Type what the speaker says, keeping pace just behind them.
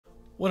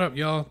What up,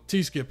 y'all?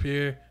 T-Skip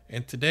here,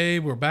 and today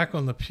we're back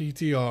on the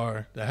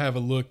PTR to have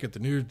a look at the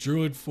new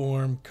Druid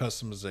form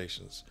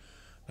customizations.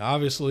 Now,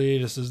 obviously,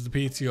 this is the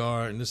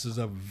PTR, and this is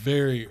a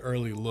very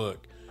early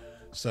look.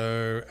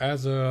 So,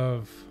 as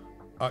of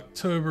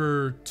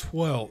October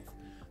 12th,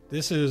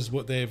 this is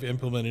what they've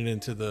implemented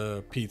into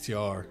the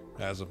PTR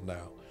as of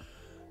now.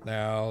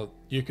 Now,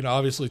 you can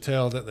obviously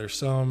tell that there's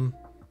some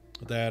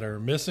that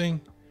are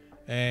missing,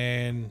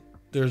 and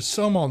there's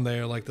some on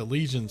there, like the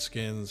Legion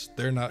skins,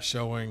 they're not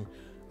showing.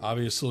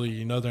 Obviously,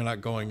 you know they're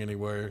not going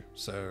anywhere,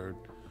 so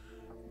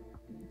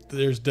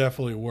there's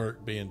definitely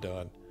work being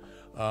done.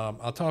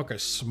 I'll talk a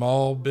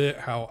small bit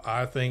how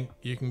I think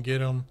you can get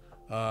them.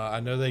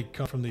 I know they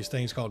come from these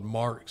things called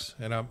marks,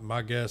 and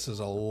my guess is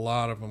a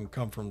lot of them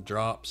come from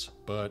drops,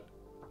 but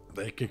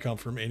they could come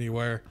from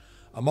anywhere.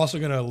 I'm also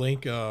going to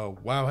link a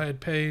Wowhead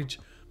page.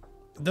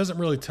 It doesn't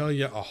really tell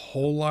you a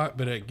whole lot,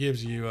 but it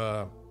gives you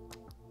a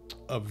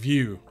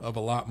view of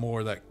a lot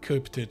more that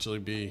could potentially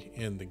be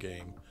in the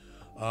game.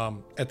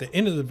 At the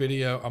end of the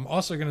video, I'm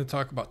also going to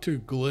talk about 2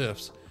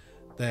 glyphs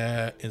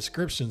that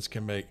inscriptions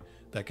can make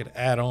that could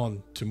add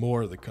on to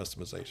more of the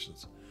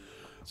customizations.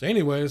 So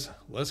anyways,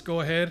 let's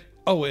go ahead.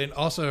 Oh, and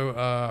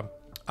also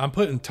I'm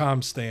putting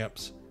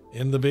timestamps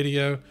in the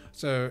video.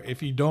 So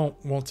if you don't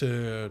want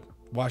to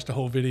watch the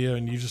whole video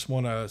and you just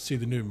want to see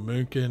the new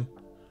Boomkin,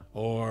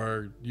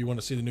 or you want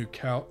to see the new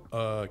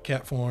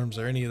cat forms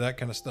or any of that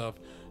kind of stuff,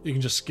 you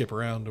can just skip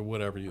around to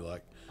whatever you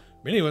like.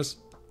 But anyways,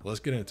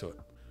 let's get into it.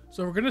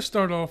 So we're going to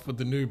start off with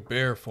the new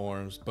bear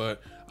forms,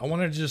 but I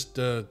want to just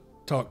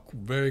talk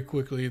very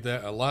quickly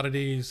that a lot of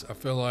these I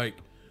feel like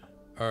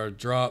are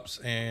drops,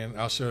 and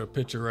I'll show a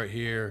picture right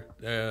here.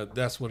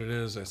 That's what it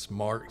is. It's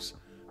marks.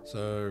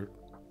 So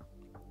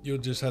you'll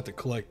just have to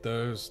collect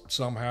those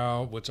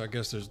somehow, which I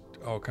guess there's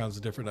all kinds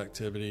of different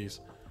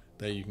activities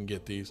that you can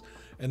get these.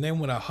 And then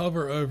when I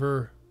hover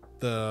over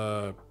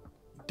the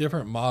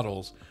different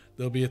models,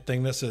 there'll be a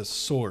thing that says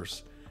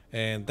source,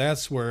 and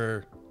that's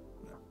where,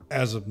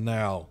 as of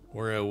now,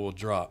 where it will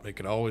drop. It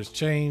could always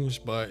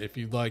change, but if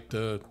you'd like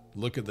to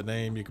look at the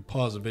name, you can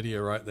pause the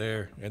video right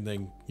there and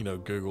then,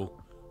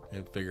 Google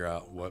and figure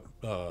out what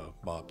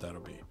mob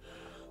that'll be.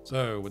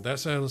 So with that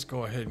said, let's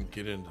go ahead and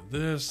get into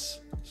this.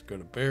 Let's go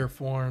to bear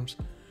forms.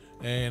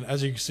 And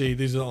as you can see,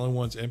 these are the only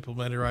ones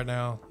implemented right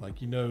now.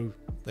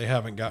 They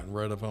haven't gotten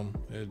rid of them.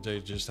 They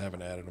just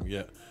haven't added them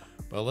yet.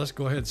 But let's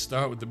go ahead and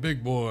start with the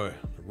big boy,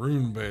 the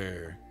rune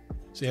bear.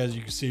 See, as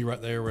you can see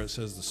right there where it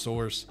says the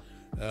source,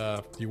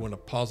 if you want to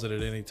pause it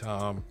at any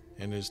time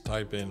and just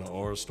type in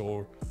Aura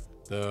Store,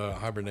 the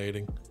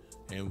hibernating,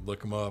 and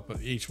look them up.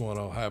 But each one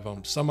will have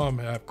them. Some of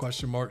them have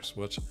question marks,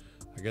 which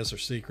I guess are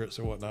secrets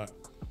or whatnot.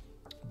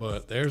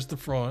 But there's the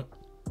front.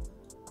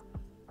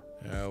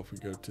 Now if we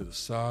go to the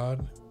side,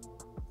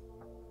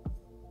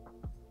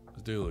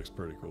 this dude looks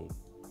pretty cool.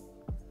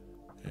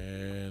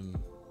 And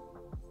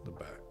the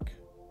back.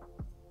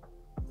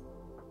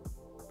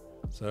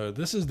 So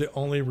this is the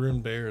only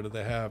rune bear that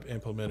they have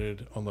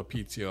implemented on the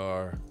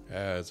PTR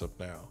as of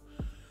now.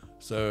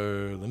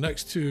 So the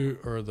next 2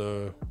 are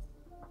the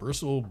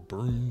bristle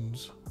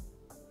brunes,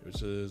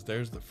 which is,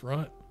 there's the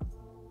front,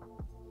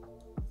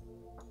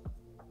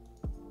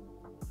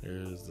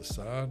 there's the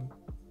side,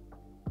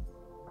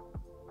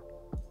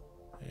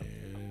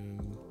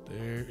 and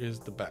there is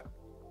the back.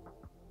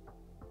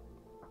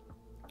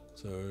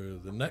 So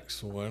the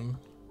next one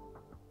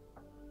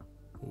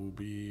will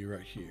be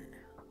right here.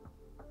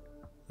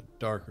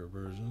 Darker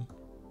version,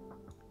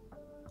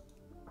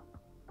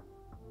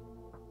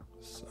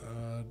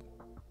 side,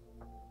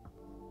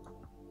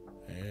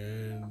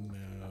 and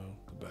now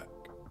the back.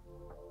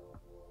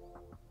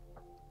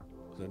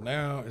 So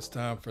now it's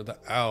time for the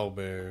owl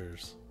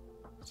bears.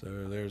 So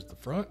there's the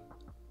front,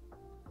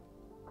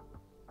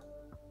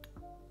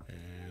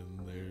 and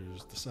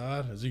there's the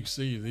side. As you can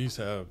see, these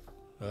have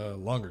a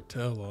longer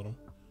tail on them,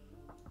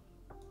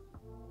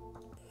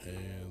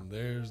 and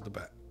there's the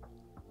back.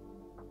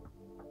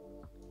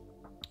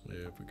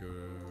 If we go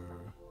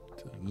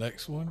to the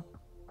next one,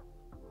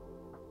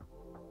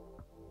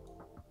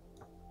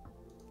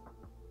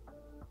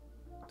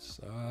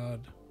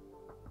 side,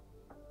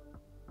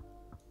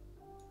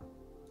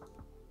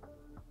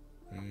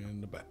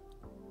 and the back.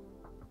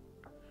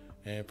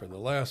 And for the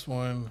last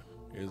one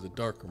is a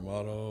darker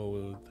model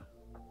with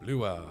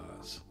blue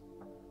eyes.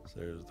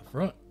 So there's the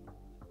front,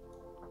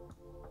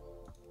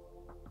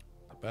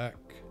 the back,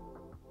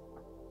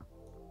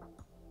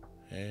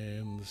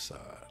 and the side.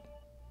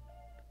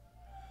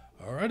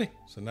 Alrighty,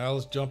 so now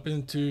let's jump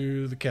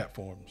into the cat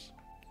forms.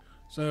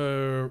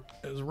 So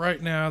as right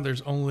now,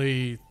 there's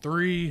only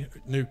 3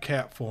 new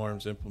cat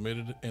forms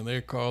implemented, and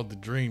they're called the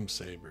Dream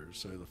Sabers.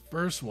 So the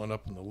first one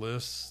up on the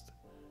list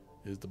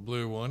is the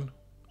blue one.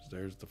 So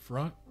there's the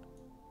front,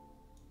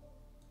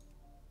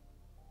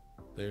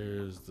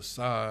 there's the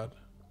side,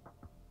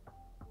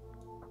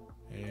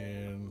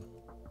 and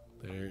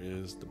there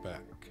is the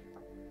back.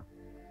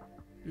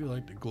 I do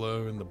like the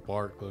glow and the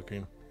bark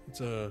looking.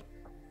 It's a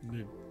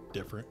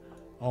different.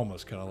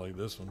 Almost kind of like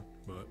this one,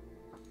 but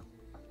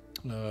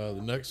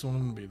the next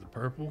one will be the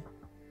purple,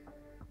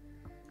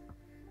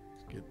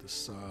 get the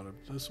side of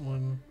this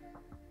one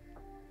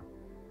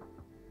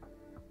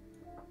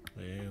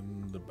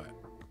and the back.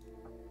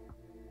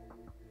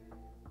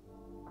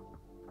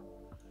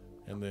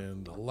 And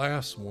then the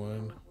last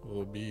one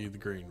will be the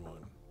green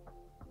one.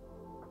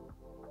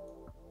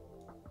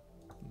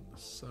 And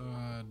the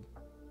side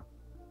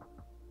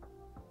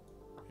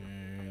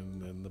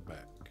and then the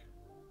back.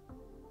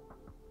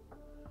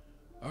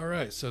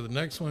 Alright, so the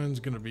next one's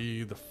going to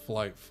be the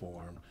flight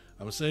form.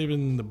 I'm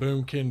saving the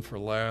Boomkin for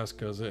last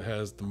because it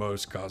has the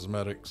most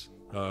cosmetics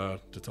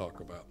to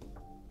talk about.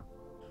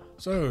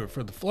 So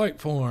for the flight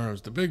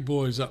forms, the big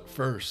boy's up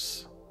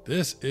first.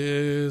 This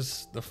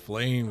is the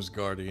Flames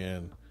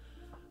Guardian.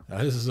 Now,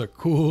 this is a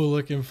cool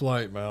looking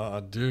flight mount. I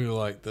do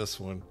like this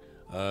one.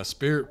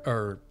 Spirit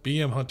or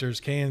BM hunters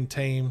can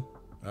tame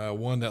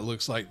one that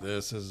looks like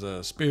this as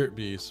a spirit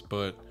beast,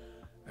 but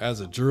as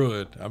a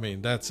druid, I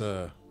mean that's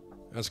a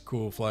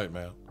cool flight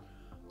mount.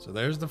 So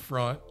there's the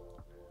front.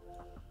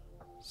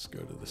 Let's go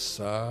to the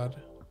side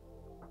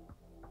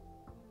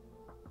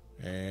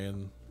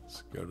and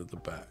let's go to the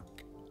back.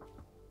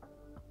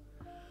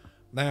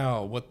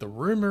 Now, what the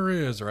rumor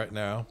is right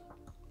now,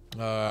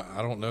 I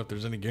don't know if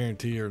there's any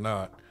guarantee or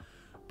not,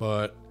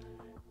 but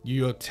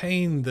you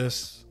obtain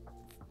this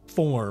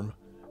form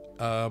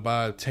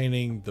by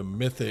obtaining the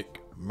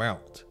mythic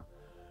mount.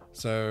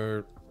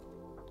 So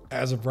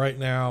as of right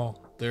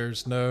now,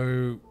 there's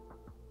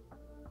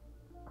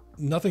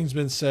nothing's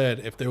been said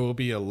if there will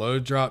be a low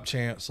drop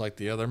chance like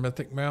the other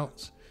mythic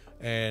mounts,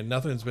 and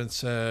nothing's been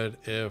said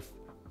if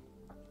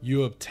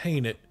you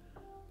obtain it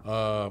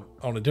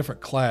on a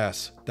different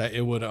class that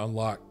it would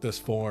unlock this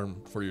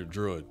form for your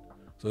druid.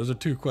 So those are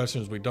two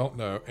questions we don't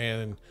know,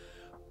 and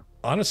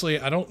honestly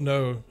I don't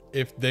know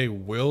if they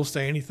will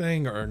say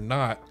anything or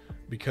not,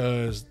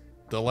 because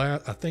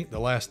I think the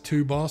last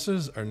two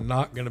bosses are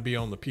not going to be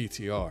on the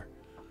PTR.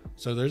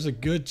 So there's a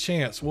good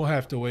chance we'll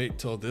have to wait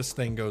till this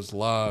thing goes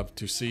live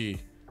to see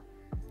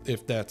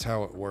if that's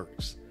how it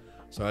works.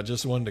 So I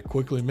just wanted to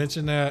quickly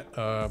mention that.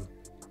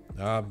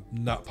 I'm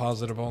not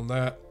positive on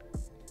that.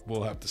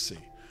 We'll have to see.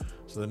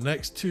 So the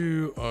next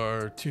two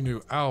are two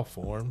new owl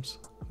forms.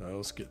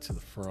 Let's get to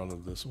the front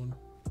of this one.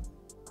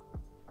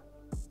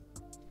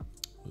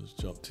 Let's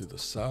jump to the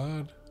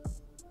side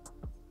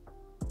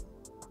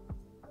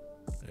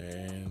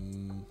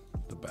and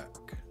the back.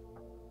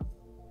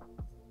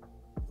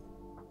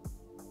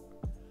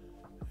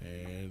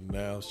 And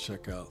now let's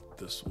check out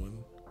this one.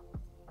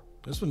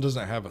 This one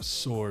doesn't have a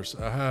source.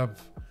 I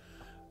have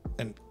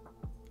an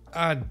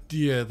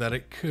idea that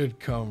it could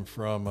come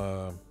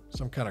from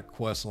some kind of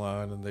quest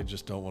line and they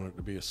just don't want it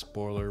to be a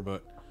spoiler,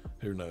 but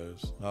who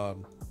knows?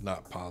 I'm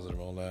not positive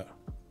on that.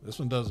 This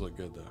one does look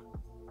good though.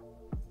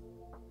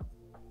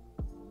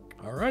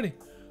 Alrighty,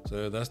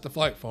 so that's the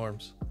flight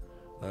forms.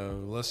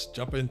 Let's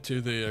jump into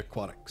the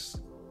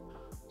aquatics.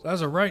 So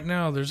as of right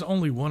now, there's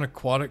only one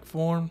aquatic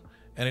form,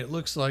 and it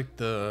looks like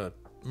the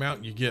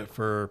mount you get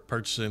for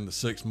purchasing the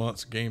 6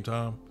 months game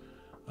time.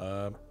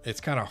 It's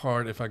kind of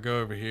hard. If I go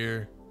over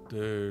here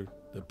to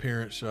the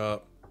appearance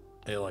shop,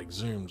 it like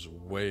zooms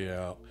way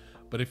out.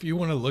 But if you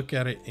want to look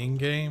at it in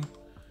game,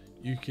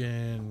 you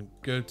can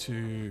go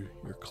to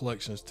your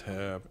collections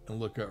tab and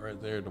look up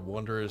right there, the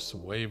wondrous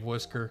wave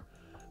whisker.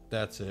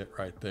 That's it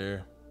right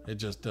there. It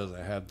just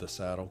doesn't have the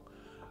saddle,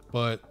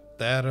 but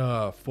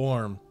that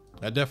form,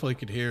 I definitely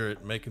could hear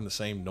it making the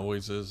same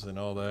noises and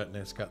all that, and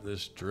it's got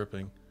this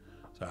dripping.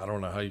 So I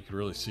don't know how you could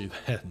really see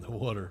that in the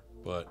water,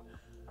 but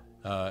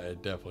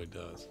it definitely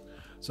does.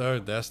 So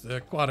that's the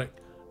aquatic.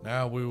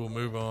 Now we will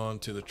move on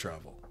to the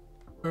travel.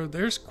 So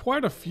there's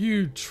quite a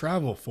few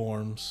travel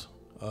forms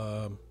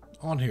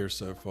on here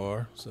so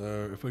far.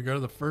 So if we go to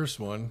the first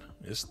one,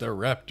 it's the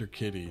raptor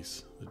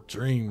kitties, the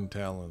dream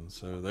talons.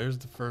 So there's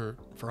the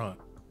front.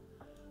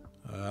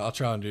 I'll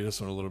try and do this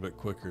one a little bit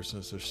quicker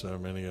since there's so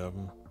many of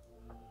them.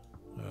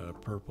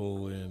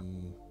 Purple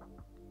and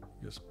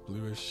I guess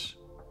bluish.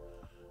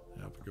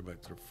 Now if we go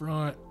back to the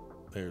front,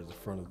 there's the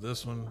front of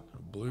this one,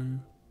 blue.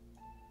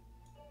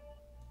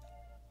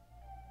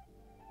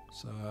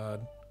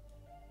 Side.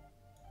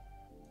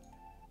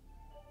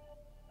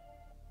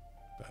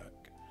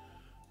 Back.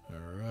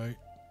 Alright.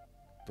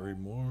 3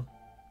 more.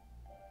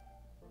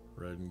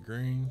 Red and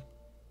green.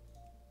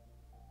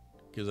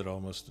 Gives it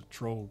almost the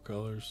troll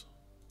colors.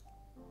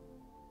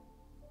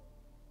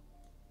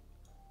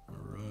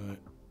 Alright.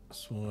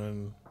 This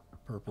one,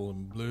 purple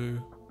and blue.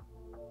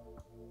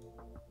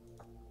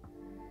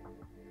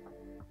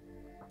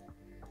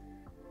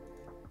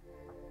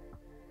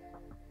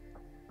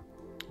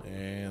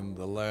 And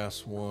the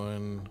last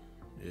one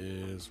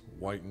is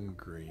white and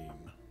green.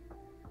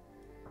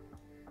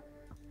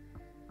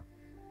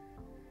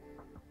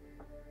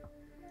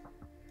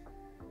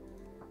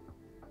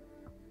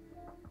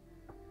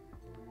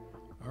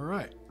 All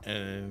right,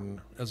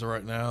 and as of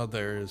right now,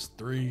 there's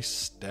 3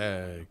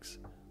 stags,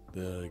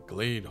 the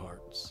glade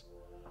hearts.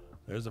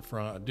 There's the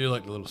front. I do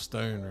like the little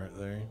stone right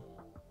there.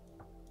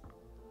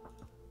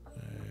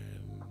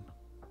 And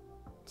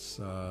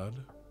side.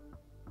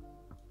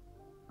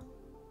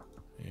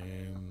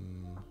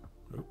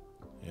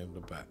 And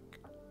the back.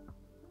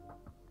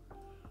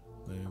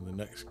 the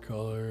next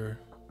color,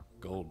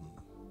 golden.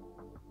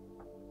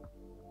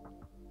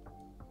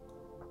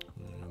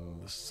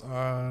 And the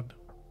side.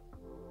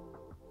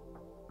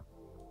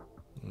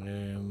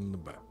 And the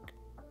back.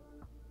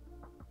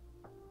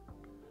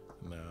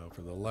 Now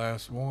for the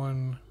last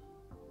one,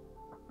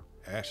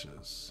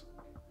 ashes.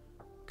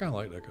 Kind of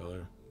like that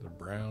color. The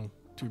brown,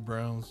 two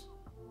browns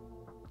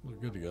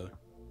look good together.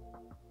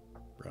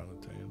 Brown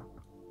and tan.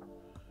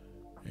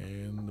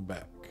 And the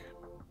back.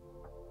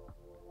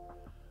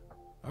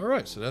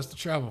 Alright, so that's the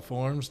travel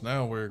forms.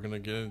 Now we're going to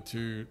get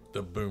into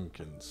the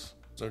boomkins.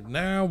 So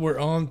now we're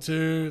on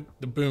to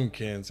the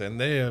boomkins, and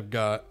they have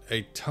got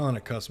a ton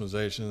of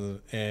customization,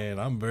 and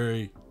I'm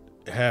very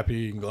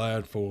happy and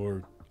glad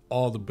for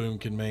all the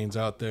boomkin mains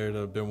out there that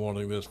have been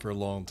wanting this for a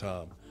long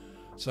time.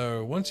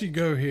 So once you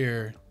go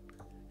here,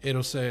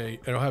 it'll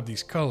have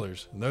these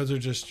colors, and those are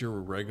just your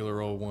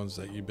regular old ones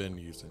that you've been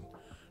using.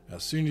 Now,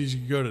 as soon as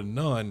you go to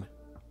none,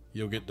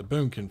 you'll get the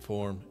boomkin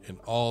form, and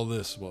all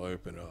this will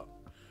open up.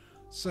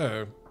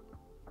 So,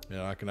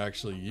 I can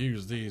actually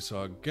use these. So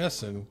I'm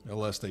guessing,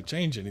 unless they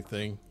change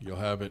anything, you'll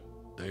have it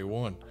day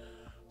one.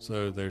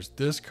 So there's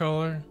this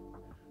color,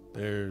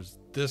 there's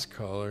this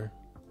color,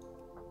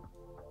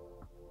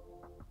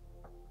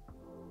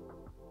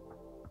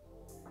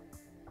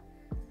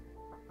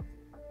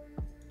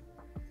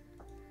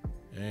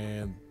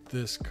 and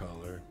this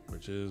color,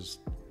 which is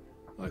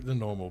like the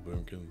normal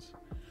boomkins.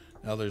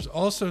 Now there's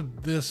also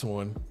this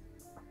one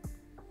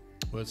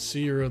with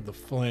Seer of the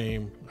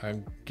Flame.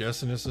 I'm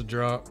guessing it's a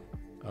drop.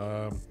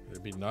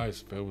 It'd be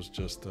nice if it was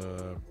just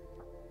a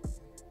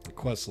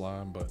quest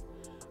line, but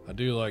I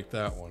do like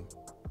that one.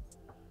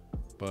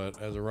 But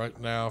as of right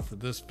now, for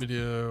this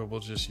video, we'll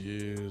just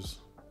use,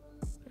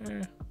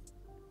 we'll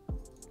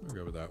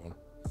go with that one.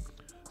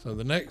 So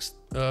the next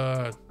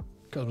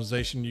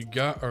customization you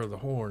got are the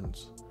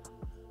horns.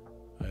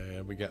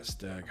 And we got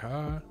Stag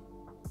High,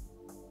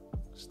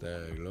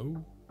 Stag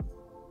Low,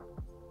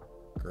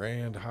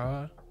 Grand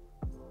High,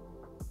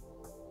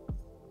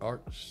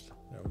 Arched.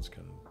 That one's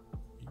kind of neat.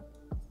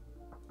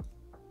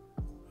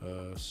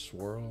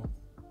 Swirl,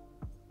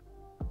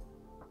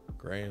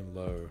 Grand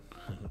Low.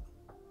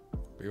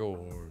 Big old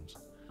horns.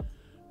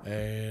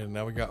 And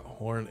now we got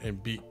horn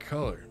and beak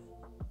color.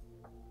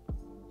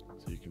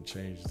 So you can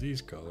change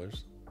these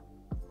colors.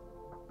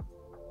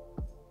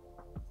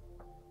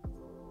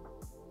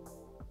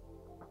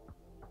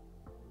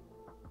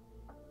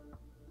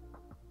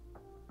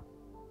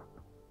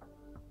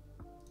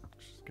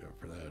 Just go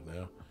for that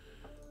now.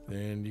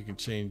 Then you can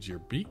change your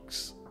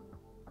beaks.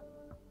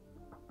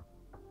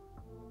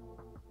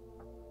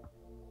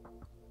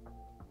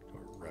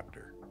 Or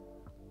raptor.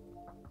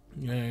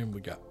 And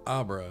we got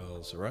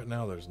eyebrows. So right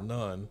now there's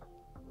none.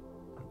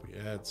 We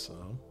add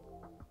some.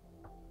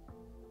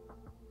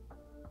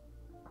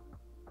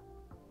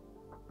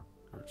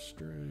 Short,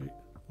 straight,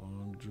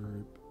 long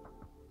droop,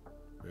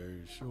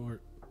 very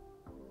short,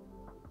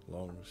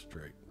 long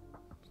straight.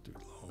 Let's do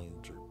long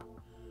droop.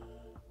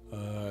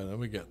 Then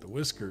we got the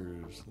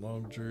whiskers,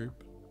 long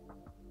droop,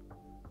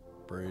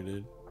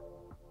 braided,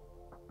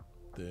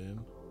 thin,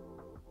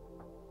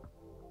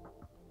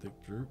 thick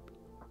droop,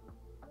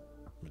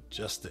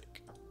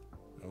 majestic.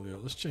 Oh yeah,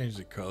 let's change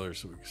the color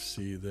so we can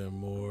see them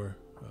more.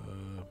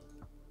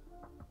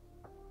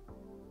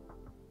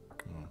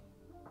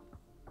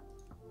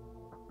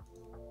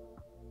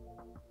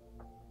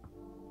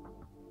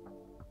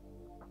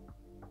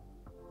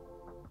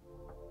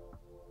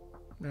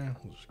 Nah,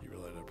 we'll just keep it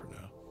like that for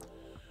now.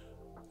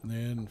 And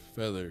then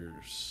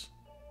feathers.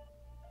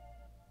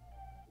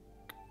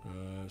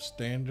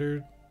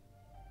 Standard,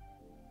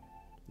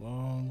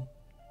 long,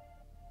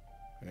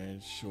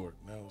 and short.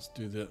 Now let's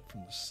do that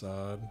from the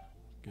side.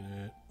 Get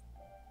it.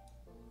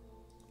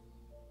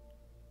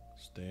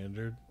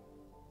 Standard,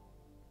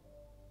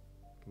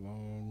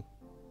 long,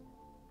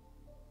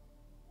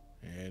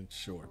 and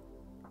short.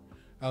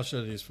 I'll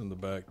show these from the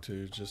back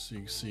too, just so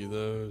you can see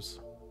those.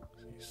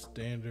 See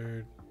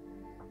standard,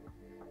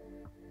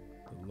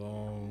 the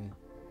long,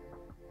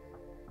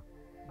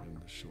 and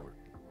the short.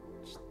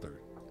 Just throw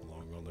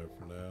long on there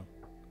for now.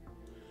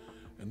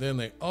 And then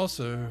they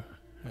also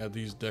have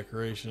these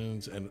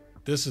decorations, and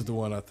this is the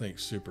one I think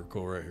super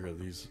cool right here,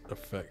 these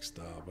effect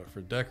style. But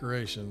for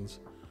decorations,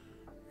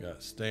 we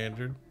got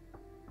standard,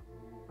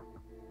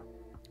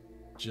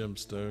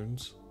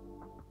 gemstones,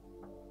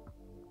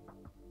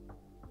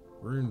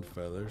 rune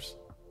feathers,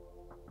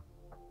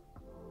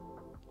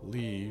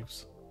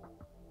 leaves,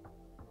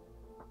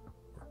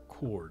 or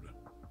cord.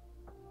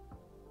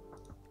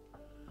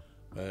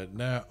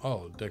 Now,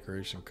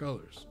 decoration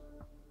colors.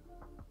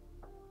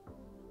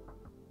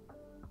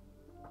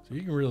 So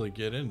you can really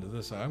get into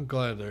this. I'm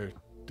glad they're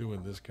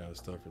doing this kind of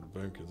stuff for the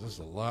boom, because this is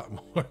a lot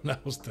more than I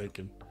was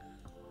thinking.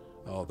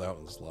 Oh, that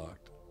one's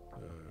locked.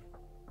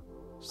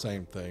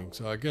 Same thing.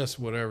 So I guess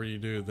whatever you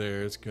do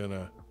there, it's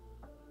gonna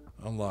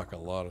unlock a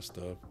lot of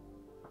stuff.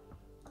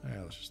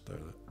 Yeah, let's just throw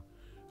that.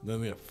 And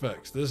then the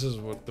effects. This is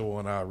what the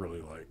one I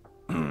really like.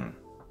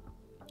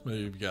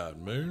 You've got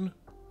moon.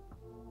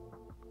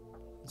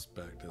 Let's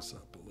back this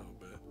up a little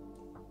bit.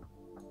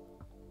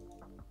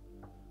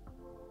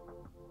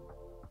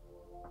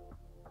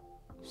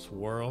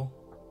 swirl.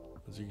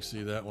 As you can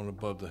see, that one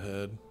above the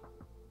head.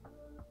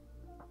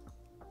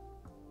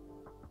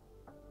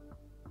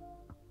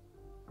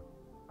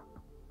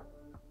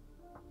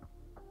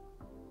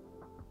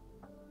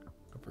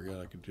 I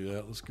forgot I could do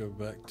that. Let's go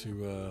back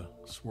to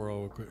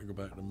swirl real quick and go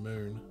back to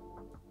moon.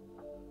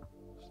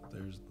 So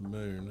there's the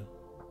moon.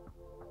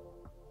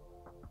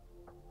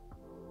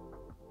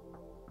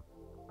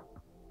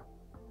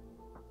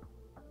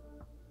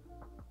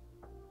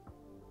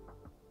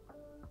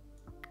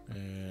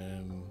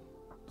 And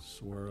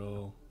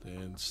swirl,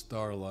 then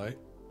starlight.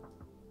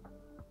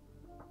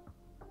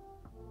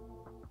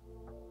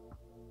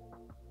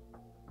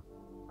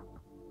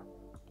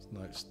 It's a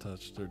nice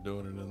touch. They're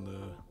doing it in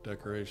the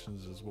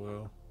decorations as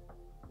well.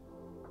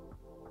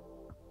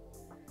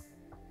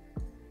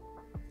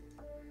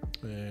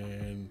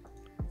 And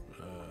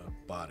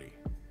body.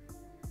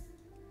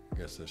 I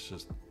guess that's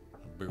just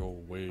a big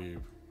old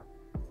wave.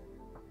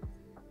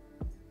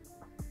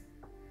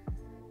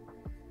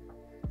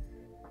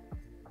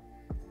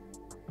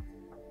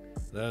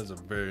 That is a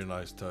very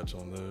nice touch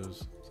on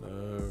those.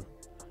 So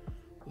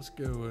let's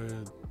go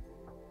with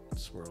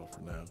swirl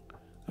for now.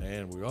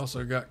 And we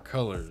also got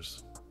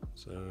colors.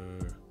 So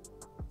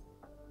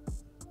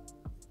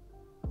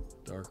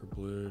darker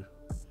blue.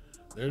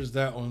 There's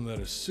that one that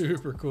is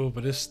super cool,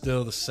 but it's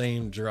still the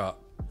same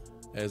drop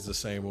as the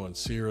same one,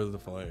 Seer of the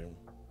Flame.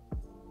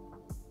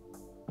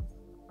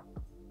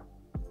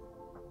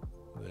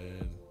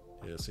 Then,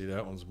 yeah, see,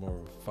 that one's more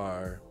of a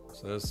fire.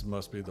 So this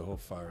must be the whole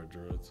fire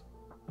druids.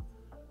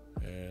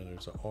 And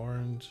there's an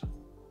orange,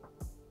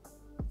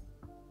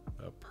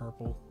 a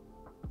purple,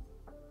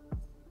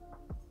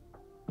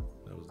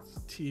 that was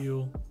the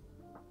teal,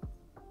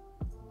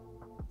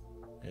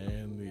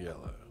 and the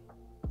yellow.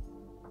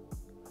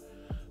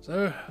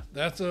 So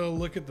that's a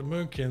look at the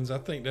Boomkins. I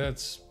think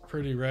that's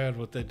pretty rad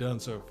what they've done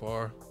so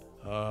far.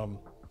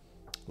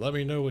 Let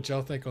me know what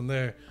y'all think on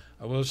there.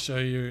 I will show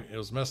you, it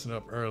was messing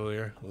up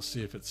earlier. Let's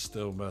see if it's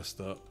still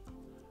messed up.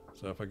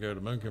 So if I go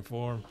to Boomkin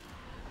form,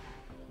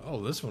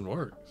 oh, this one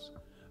works.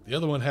 The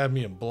other one had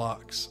me in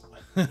blocks.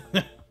 It's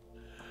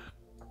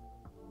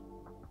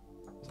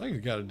like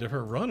he's got a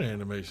different run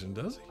animation,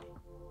 does he?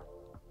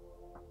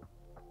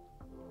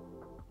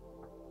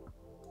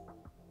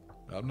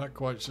 I'm not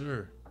quite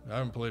sure. I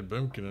haven't played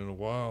Boomkin in a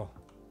while.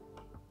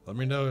 Let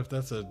me know if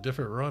that's a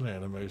different run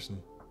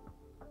animation.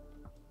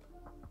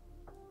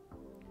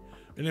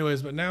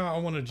 Anyways, but now I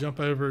want to jump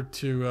over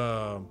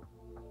to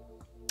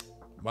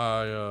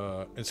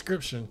my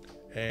inscription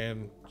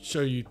and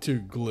show you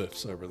two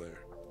glyphs over there.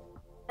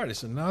 Alrighty,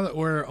 so now that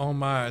we're on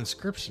my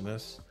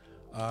inscriptionist,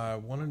 I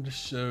wanted to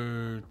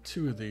show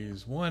two of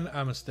these. One,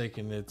 I'm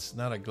mistaken, it's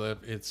not a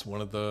glyph, it's one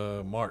of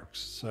the marks.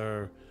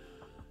 So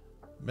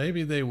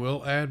maybe they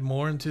will add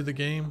more into the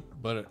game,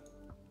 but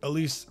at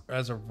least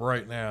as of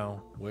right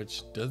now,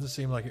 which doesn't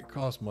seem like it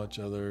costs much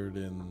other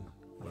than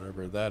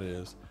whatever that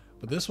is.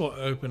 But this will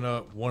open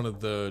up one of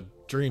the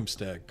Dream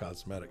Stag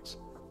cosmetics.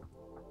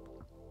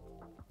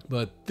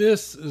 But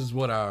this is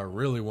what I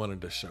really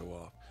wanted to show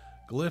off.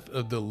 Glyph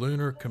of the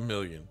Lunar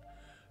Chameleon.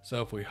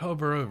 So if we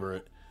hover over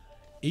it,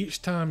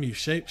 each time you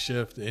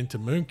shapeshift into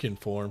Boomkin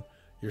form,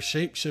 your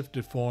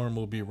shapeshifted form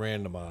will be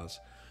randomized.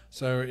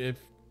 So if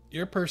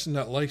you're a person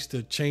that likes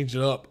to change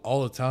it up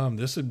all the time,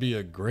 this would be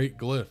a great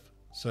glyph.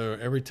 So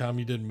every time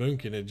you did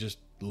Boomkin, it just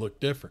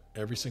looked different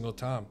every single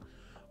time,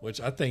 which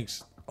I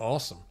think's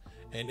awesome.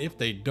 And if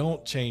they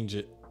don't change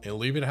it and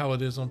leave it how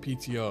it is on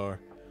PTR,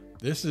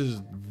 this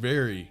is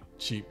very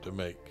cheap to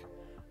make.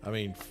 I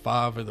mean,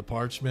 5 of the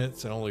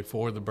parchments and only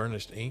 4 of the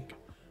burnished ink.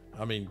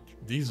 I mean,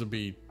 these will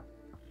be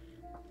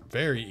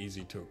very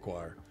easy to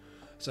acquire.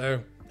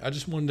 So I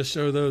just wanted to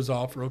show those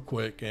off real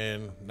quick,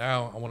 and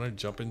now I want to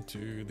jump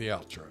into the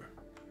outro.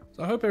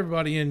 So I hope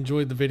everybody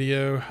enjoyed the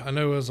video. I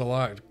know it was a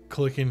lot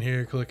clicking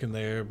here, clicking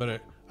there,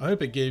 but I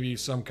hope it gave you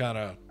some kind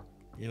of,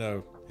 you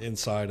know,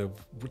 insight of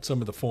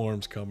some of the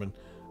forms coming.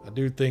 I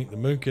do think the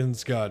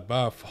Boomkins got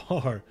by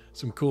far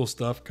some cool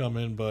stuff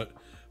coming, but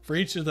for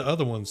each of the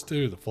other ones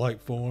too, the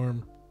flight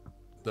form,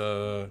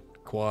 the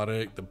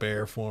aquatic, the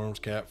bear forms,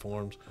 cat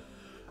forms.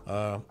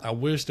 I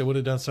wish they would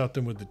have done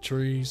something with the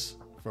trees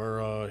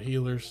for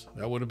healers.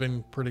 That would have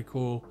been pretty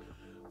cool,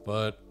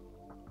 but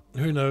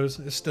who knows?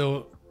 It's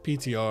still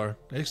PTR.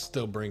 They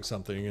still bring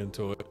something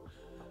into it.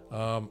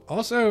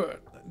 Also,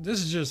 this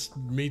is just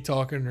me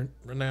talking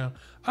right now.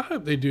 I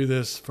hope they do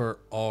this for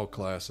all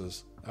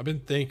classes. I've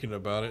been thinking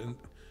about it, and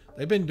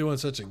they've been doing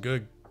such a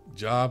good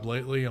job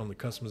lately on the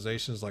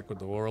customizations, like with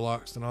the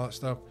warlocks and all that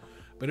stuff.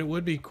 But it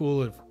would be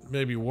cool if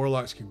maybe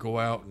warlocks could go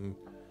out and,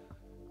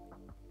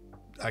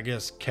 I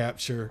guess,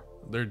 capture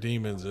their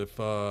demons. If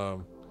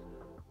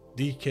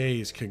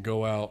DKs could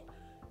go out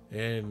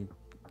and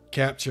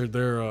capture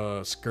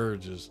their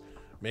scourges.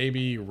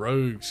 Maybe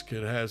rogues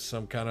could have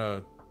some kind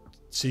of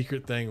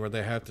secret thing where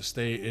they have to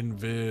stay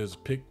invis,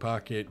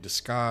 pickpocket,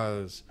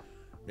 disguise.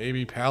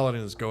 Maybe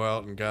paladins go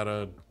out and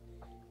gotta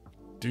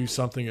do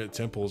something at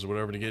temples or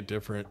whatever to get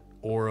different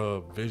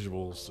aura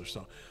visuals or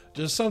something.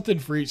 Just something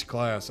for each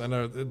class. I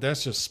know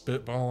that's just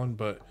spitballing,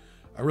 but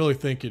I really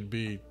think it'd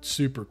be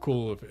super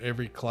cool if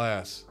every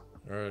class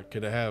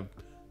could have,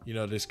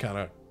 this kind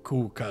of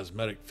cool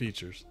cosmetic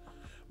features.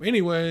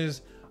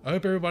 Anyways, I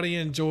hope everybody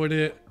enjoyed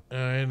it,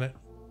 and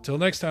until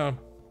next time,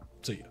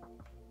 see ya.